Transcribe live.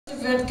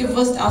Wird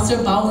gewusst aus der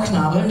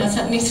Bauchnabel, das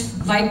hat nicht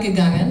weit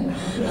gegangen.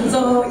 Und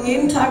so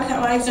jeden Tag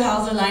war ich zu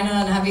Hause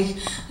alleine und habe ich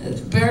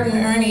Bert und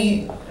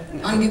Ernie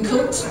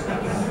angeguckt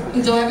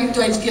und so habe ich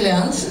Deutsch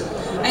gelernt.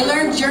 I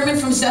learned German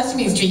from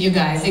Sesame Street, you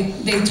guys.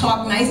 They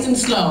talk nice and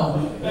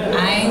slow.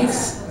 1,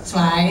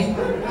 2,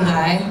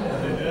 3,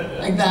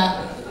 like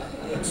that.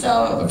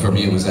 So for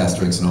me it was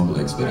Asterix and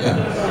Obelix, but yeah.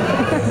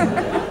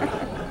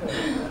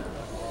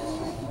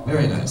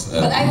 Very nice.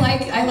 But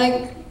I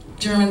like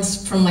Germans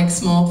from like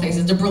small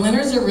places. The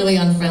Berliners are really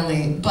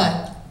unfriendly,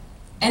 but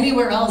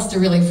anywhere else they're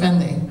really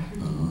friendly.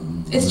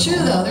 It's true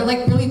though, they're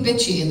like really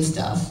bitchy and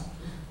stuff.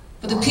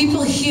 But the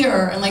people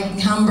here and like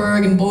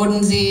Hamburg and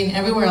Bodensee and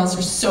everywhere else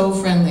are so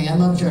friendly. I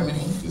love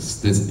Germany.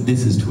 This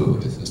is true,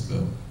 this is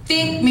true.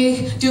 Fick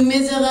mich, du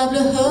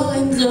miserable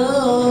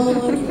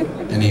Hurensohn.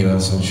 Any of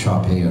us on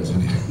Sharpay or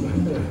something.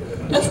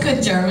 That's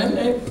good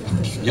German.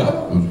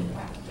 Ja.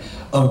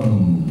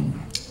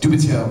 Du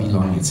bist ja, wie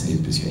lange jetzt?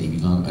 Du bist ja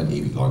ewig lang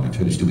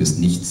natürlich. Du bist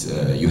nicht,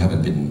 you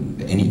haven't been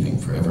anything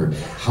forever.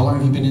 How long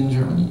have you been in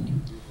Germany?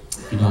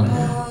 Wie lange?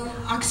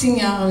 18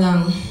 Jahre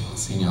lang.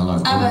 10 Jahre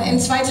lang. Aber in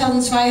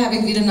 2002 habe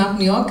ich wieder nach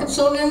New York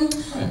gezogen.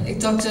 Ich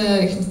dachte,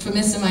 ich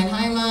vermisse meine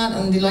Heimat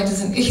und die Leute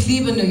sind, ich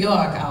liebe New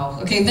York auch.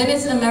 Okay, wenn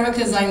es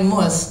Amerika sein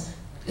muss,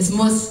 es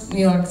muss New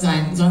York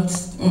sein,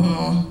 sonst,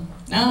 no.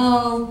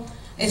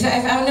 If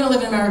I'm gonna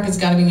live in America, it's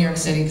gotta be New York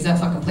City, because that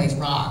fucking place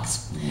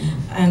rocks.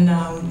 And,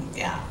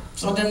 yeah.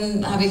 So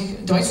dann habe ich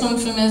Deutschland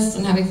vermisst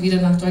und habe ich wieder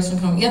nach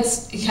Deutschland gekommen.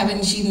 Jetzt, ich habe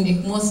entschieden,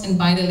 ich muss in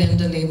beide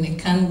Länder leben. Ich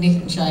kann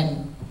nicht entscheiden.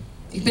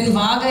 Ich bin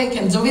vage, ich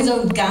kann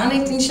sowieso gar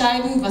nicht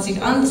entscheiden, was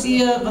ich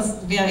anziehe,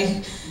 wer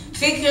ich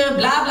ficke,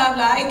 bla bla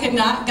bla. Ich kann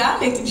gar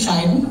nicht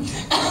entscheiden.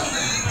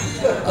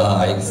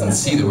 I can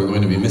see that we're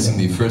going to be missing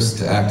the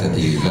first act at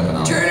the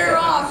Zappanale. Turn her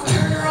off,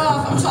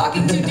 I'm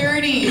talking too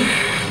dirty.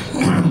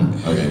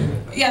 Okay.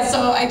 Yeah,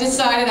 so I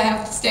decided I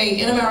have to stay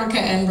in America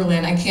and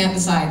Berlin. I can't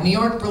decide. New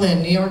York,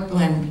 Berlin, New York,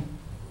 Berlin.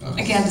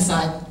 I can't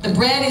decide. The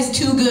bread is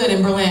too good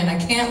in Berlin. I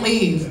can't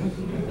leave.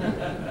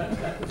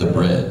 The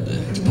bread.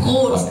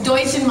 Brot.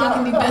 Deutschen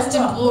machen die beste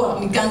Brot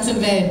in der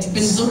ganzen Welt. Ich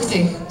bin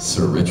süchtig.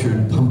 Sir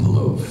Richard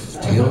Pumpelove.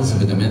 Tales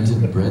of a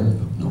Demented Bread.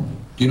 No.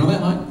 Do you know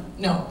that line?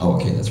 No. Oh,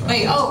 okay, that's right.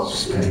 Wait, oh.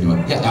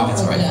 Yeah, no,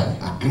 that's right. Yeah.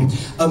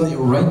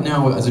 Right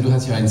now, also du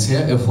hast ja ein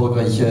sehr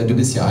erfolgreicher, du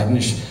bist ja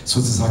eigentlich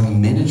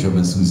sozusagen Manager,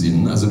 müsst du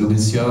sehen. Also du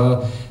bist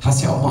ja,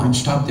 hast ja auch mal einen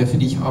Stab, der für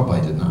dich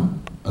arbeitet, ne?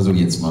 Also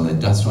jetzt mal,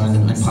 da hast du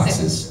eine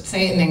Praxis.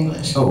 Say it in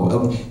English.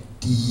 Oh,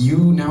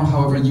 you now,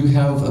 however, you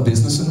have a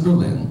business in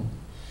Berlin.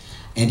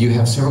 And you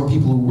have several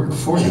people who work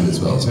for you as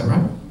well, is that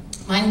right?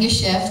 Mein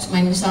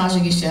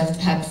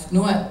Massagegeschäft hat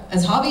nur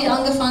als Hobby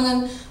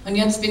angefangen und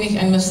jetzt bin ich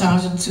eine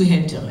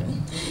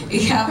Massagezuhälterin.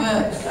 Ich habe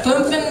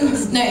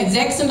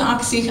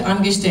 86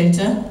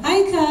 Angestellte.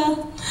 Heika!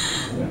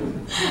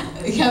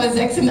 Ich habe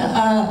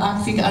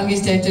 86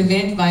 Angestellte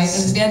weltweit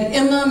und es werden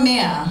immer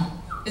mehr.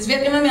 Es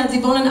wird immer mehr.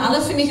 Sie wollen alle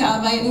für mich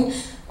arbeiten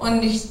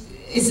und es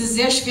ist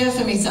sehr schwer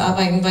für mich zu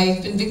arbeiten, weil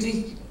ich bin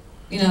wirklich,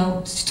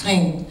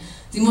 streng.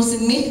 Sie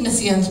müssen mich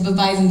massieren, zu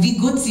beweisen, wie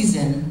gut sie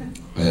sind.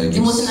 Sie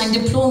müssen ein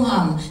Diplom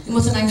haben, sie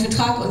müssen einen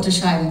Vertrag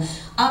unterschreiben.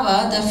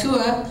 Aber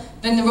dafür,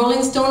 wenn die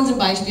Rolling Stones zum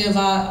Beispiel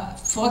war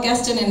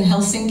vorgestern in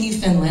Helsinki,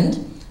 Finnland,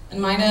 und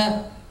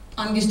meine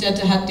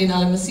Angestellte hat den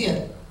alle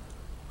massiert.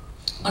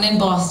 Und in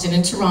Boston,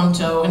 in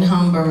Toronto, in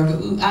Hamburg.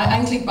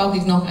 Eigentlich brauche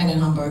ich noch einen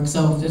in Hamburg,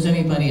 so if there's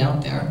anybody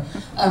out there.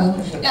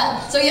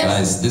 Yeah, so jetzt...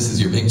 Guys, this is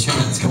your big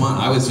chance. Come on,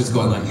 I was just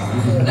going like...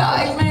 No,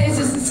 ich meine,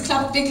 es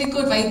klappt wirklich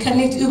gut, weil ich kann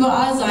nicht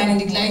überall sein in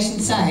der gleichen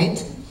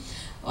Zeit.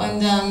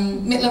 Und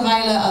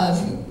mittlerweile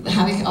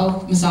habe ich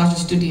auch Massage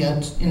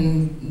studiert.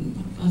 In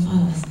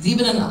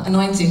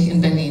 97 in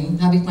Berlin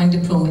habe ich mein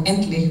Diplom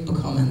endlich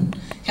bekommen.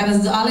 Ich habe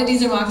alle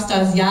diese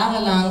Rockstars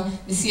jahrelang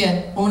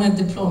massiert ohne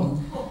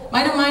Diplom.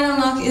 Meiner Meinung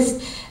nach ist,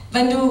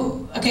 wenn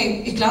du,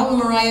 okay, ich glaube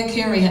Mariah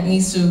Carey hat nie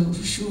zu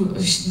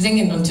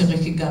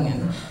Singenunterricht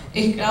gegangen.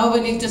 Ich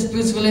glaube nicht, dass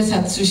Bruce Willis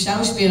hat zu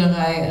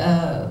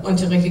Schauspielerei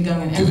Unterricht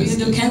gegangen.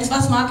 Entweder du kannst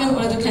was machen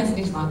oder du kannst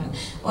nicht machen.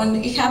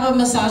 Und ich habe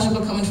Massage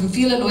bekommen von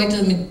vielen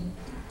Leuten mit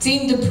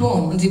 10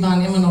 Diplom und sie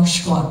waren immer noch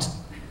Schrott.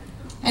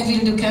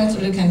 Entweder du kannst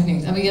oder du kannst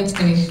nicht. Aber jetzt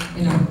bin ich,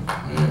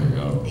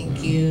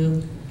 Thank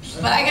you.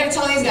 But I gotta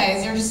tell these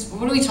guys, they're just,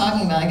 what are we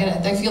talking about?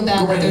 I feel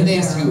bad that they're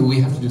there.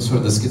 We have to do sort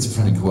of the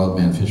schizophrenic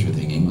Wildman Fisher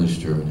thing, English,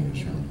 German.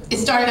 It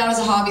started out as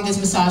a hobby, this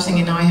massage thing,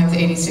 and now I have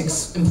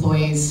 86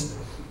 employees.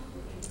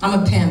 I'm a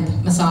pimp,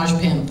 massage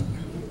pimp.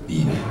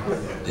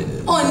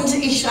 Und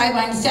ich schreibe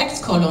eine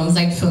Sexkolumne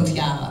seit 5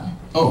 Jahren.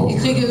 Oh. Ich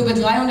kriege über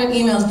 300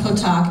 E-Mails pro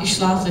Tag, ich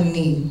schlafe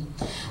nie.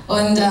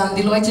 Und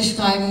die Leute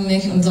schreiben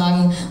mich und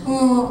sagen,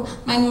 oh,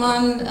 mein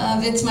Mann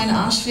will meinen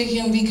Arsch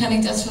ficken, wie kann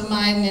ich das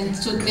vermeiden,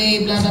 es tut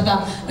weh, bla bla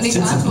bla. Und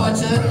ich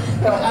antworte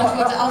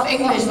auf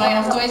Englisch, weil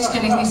auf Deutsch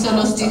kann ich nicht so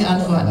lustig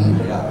antworten.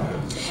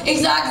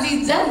 Ich sage,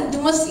 du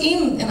musst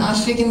ihn in den Arsch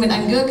ficken mit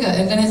einem Gürke.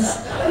 Und dann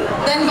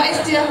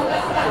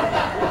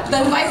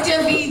weißt ihr,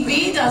 wie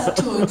weh das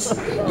tut.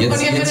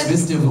 Jetzt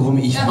wisst ihr, warum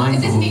ich mein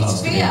Es ist nicht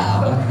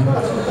schwer.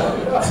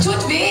 Es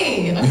tut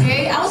weh,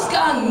 okay?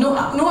 Ausgang,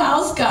 nur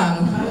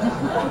Ausgang.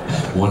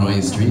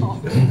 One-way street.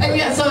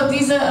 Ja, so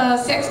diese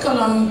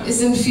Sexkolumnen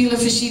sind viele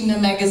verschiedene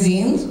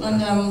Magazines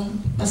und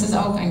das ist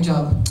auch ein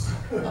Job.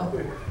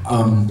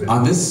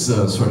 On this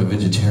sort of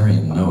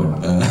vegetarian note,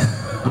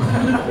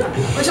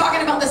 we're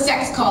talking about the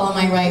sex column,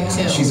 I write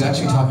too. She's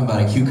actually talking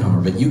about a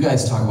cucumber, but you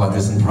guys talk about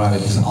this in private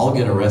because I'll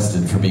get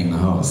arrested for being the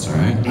host, all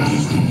right?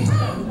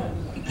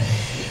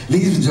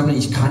 Ladies and Gentlemen,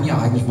 ich kann ja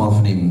eigentlich mal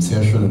von dem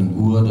sehr schönen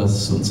Uhr,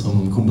 das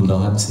unserem Kumpel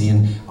da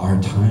erzählen, our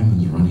time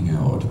is running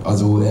out.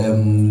 Also,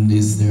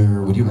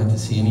 would you like to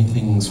say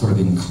anything sort of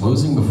in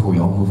closing before we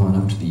all move on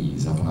up to the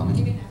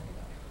Zappanale?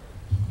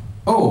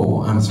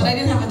 Oh, I'm sorry. But I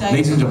didn't have a diagram.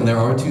 Ladies and gentlemen, there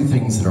are two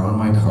things that are on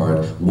my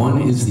card.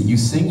 One is that you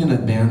sing in a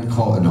band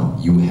called, no,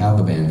 you have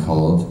a band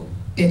called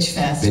Bitch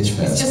Fest. Bitch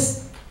Fest. It's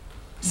just,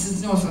 this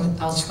is nur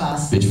aus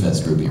Spaß. Bitch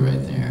Fest groupie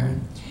right there.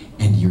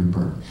 And your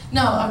burp.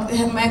 No,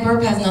 my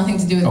burp has nothing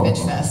to do with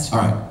Bitch Fest. All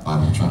right,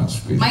 I'm trying to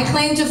squeeze. My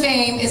claim to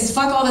fame is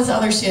fuck all this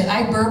other shit.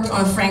 I burped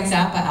on a Frank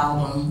Zappa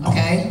album,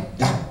 okay? Oh,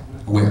 yeah,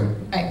 where?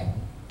 Right.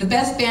 The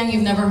best band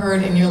you've never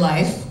heard in your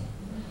life.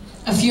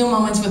 A Few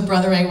Moments with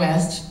Brother Ray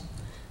West.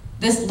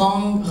 This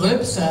long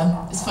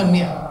Rülpse is von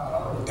mir.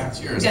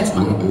 That's yours. That's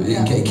mine.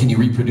 Yeah. Can you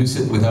reproduce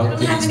it without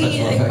any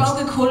special effects? Ich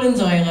brauche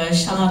Kohlensäure,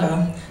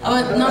 schade.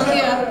 Aber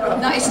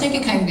nachher, ich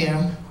trinke kein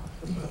Bier.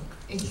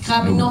 Ich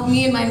habe noch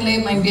nie in meinem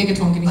Leben ein Bier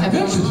getrunken.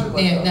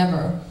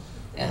 Never.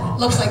 Yeah,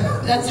 looks like,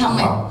 that's how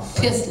my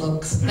piss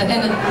looks.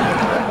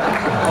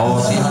 Oh,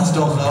 sie hat's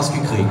doch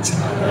rausgekriegt.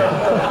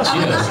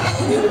 Cheers.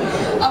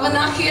 Aber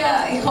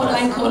nachher, ich hole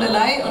ein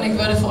Kohlelei und ich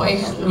würde für euch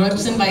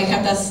rülpsen, weil ich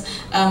habe das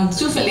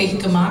zufällig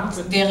gemacht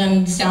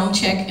während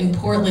Soundcheck in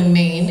Portland,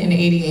 Maine in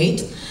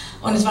 88.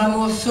 Und es waren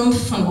nur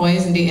 5 von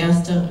euch in die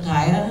erste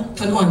Reihe,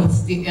 von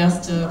uns, die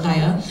erste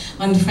Reihe.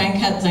 Und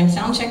Frank hat seinen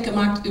Soundcheck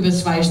gemacht über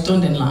 2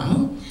 Stunden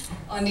lang.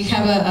 Und ich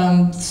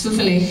habe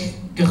zufällig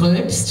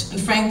gerülpst und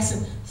Frank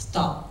sagt,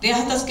 stop. Wer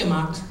hat das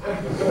gemacht?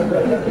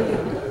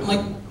 I'm like,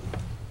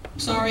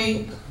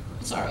 sorry.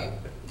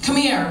 Come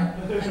here.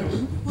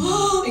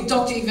 Und, ich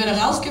dachte, ich werde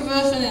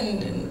rausgeworfen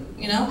und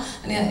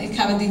ich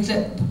habe die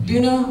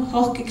Bühne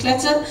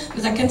hochgeklettert und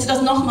gesagt, kannst du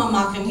das nochmal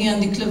machen hier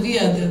an die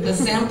Klavier, das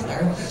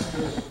Sampler?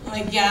 I'm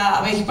like, ja,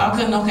 aber ich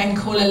brauche noch ein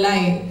Cola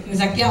Light. Und er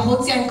sagt, ja,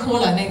 holt sie ein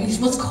Cola. Es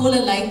muss Cola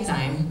Light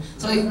sein.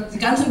 So, die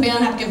ganze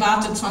Band hat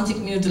gewartet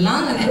 20 Minuten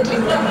lang und endlich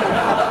dann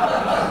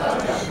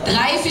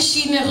 3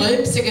 verschiedene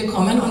Rülpse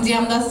gekommen und sie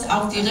haben das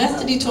auf die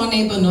Reste der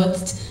Tournee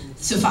benutzt,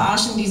 zu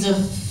verarschen diese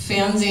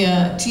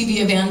Fernseher,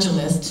 TV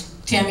Evangelist,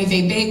 Tammy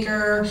Faye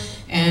Baker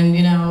and,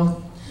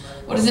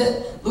 what is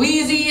it?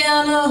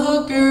 Louisiana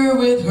hooker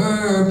with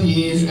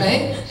herpes,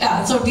 right?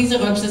 Yeah, so these are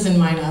rülpses in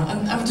mine.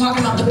 I'm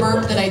talking about the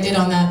burp that I did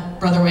on that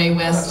Brother Ray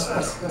West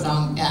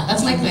song. Yeah,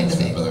 that's my claim to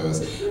fame.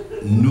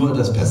 Nur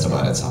das Beste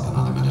bei der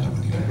Zappanale, meine Damen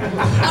und Herren.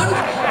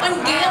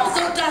 Und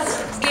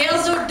Gail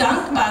so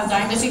dankbar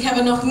sein, dass ich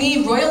habe noch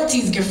nie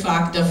Royalties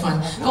gefragt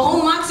davon.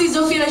 Warum mag sie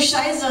so viele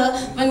Scheiße,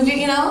 wenn wir,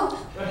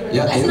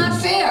 Ja, that's not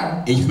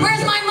fair. Where's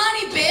my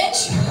money,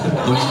 bitch?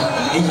 Und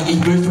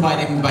ich möchte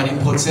bei dem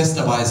Prozess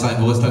dabei sein,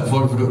 wo es dann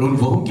vorgeführt wird. Und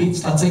worum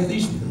geht's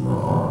tatsächlich?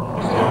 No,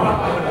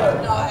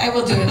 I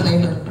will do it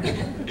later.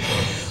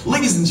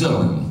 Ladies and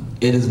gentlemen,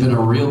 it has been a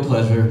real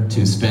pleasure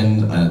to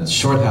spend a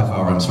short half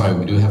hour, I'm sorry,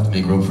 we do have to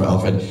make room for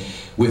Alfred,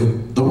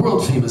 with the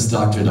world famous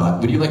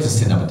Dr.Dot. Would you like to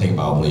stand up and take a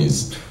bow,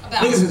 please?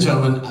 Ladies and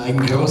gentlemen, ein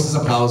großes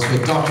Applaus für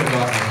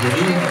Dr.Dot.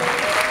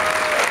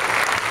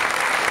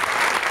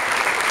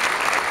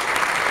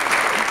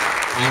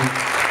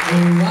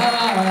 Eine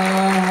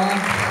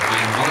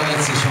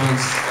allerletzte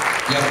Chance.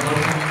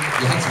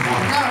 You had some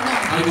more. No.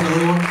 Not even a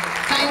little one?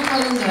 Kein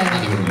Kohlensäure.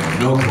 Not even a little.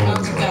 No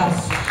Kohlensäure.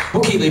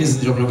 Okay, ladies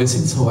and gentlemen, wir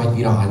sind soweit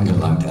wieder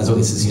angelangt. Also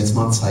es ist jetzt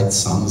mal Zeit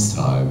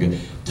Samstag.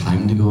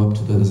 Time to go up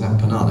to the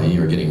Zappanale.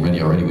 You're getting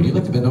ready already. Would you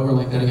like to bend over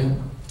like that again?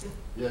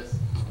 Yes.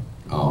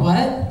 Oh.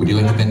 What? Would you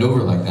like to bend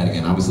over like that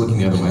again? I was looking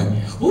the other way.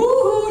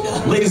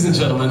 Ladies and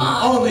gentlemen,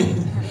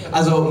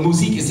 also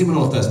Musik ist immer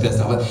noch das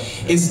Beste, aber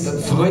es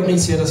freut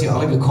mich sehr, dass ihr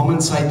alle gekommen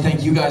seid.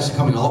 Thank you guys for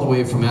coming all the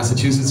way from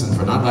Massachusetts and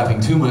for not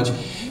laughing too much.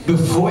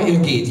 Bevor ihr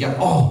geht, ja,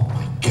 oh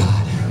my God.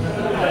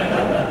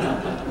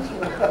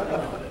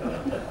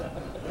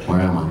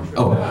 Where am I?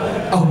 Oh,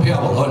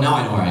 now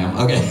I know where I am.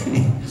 Okay.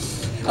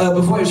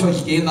 Bevor ich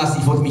euch gehen lasst,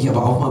 ich wollte mich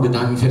aber auch mal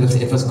bedanken für das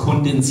etwas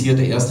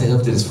kondensierte erste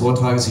Hälfte des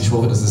Vortrages. Ich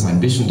hoffe, dass es ein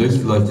bisschen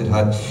durchgeleuchtet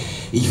hat.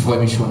 Ich freue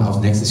mich schon auf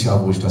nächstes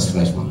Jahr, wo ich das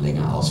vielleicht mal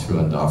länger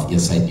ausführen darf. Ihr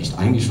seid nicht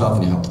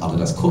eingeschlafen, ihr habt alle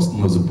das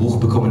kostenlose Buch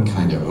bekommen,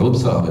 keine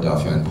Rülpser, aber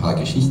dafür ein paar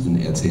Geschichten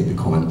erzählt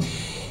bekommen.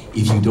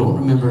 If you don't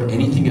remember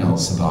anything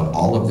else about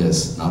all of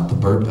this, not the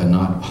burp and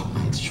not, oh,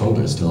 my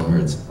shoulder still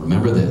hurts,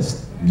 remember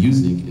this,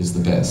 music is the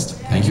best.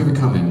 Thank you for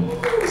coming.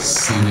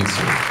 See you next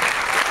year.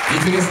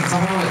 Nicht vergessen,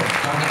 Zappanale.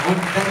 Und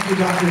thank you,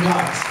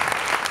 Dr.Dot.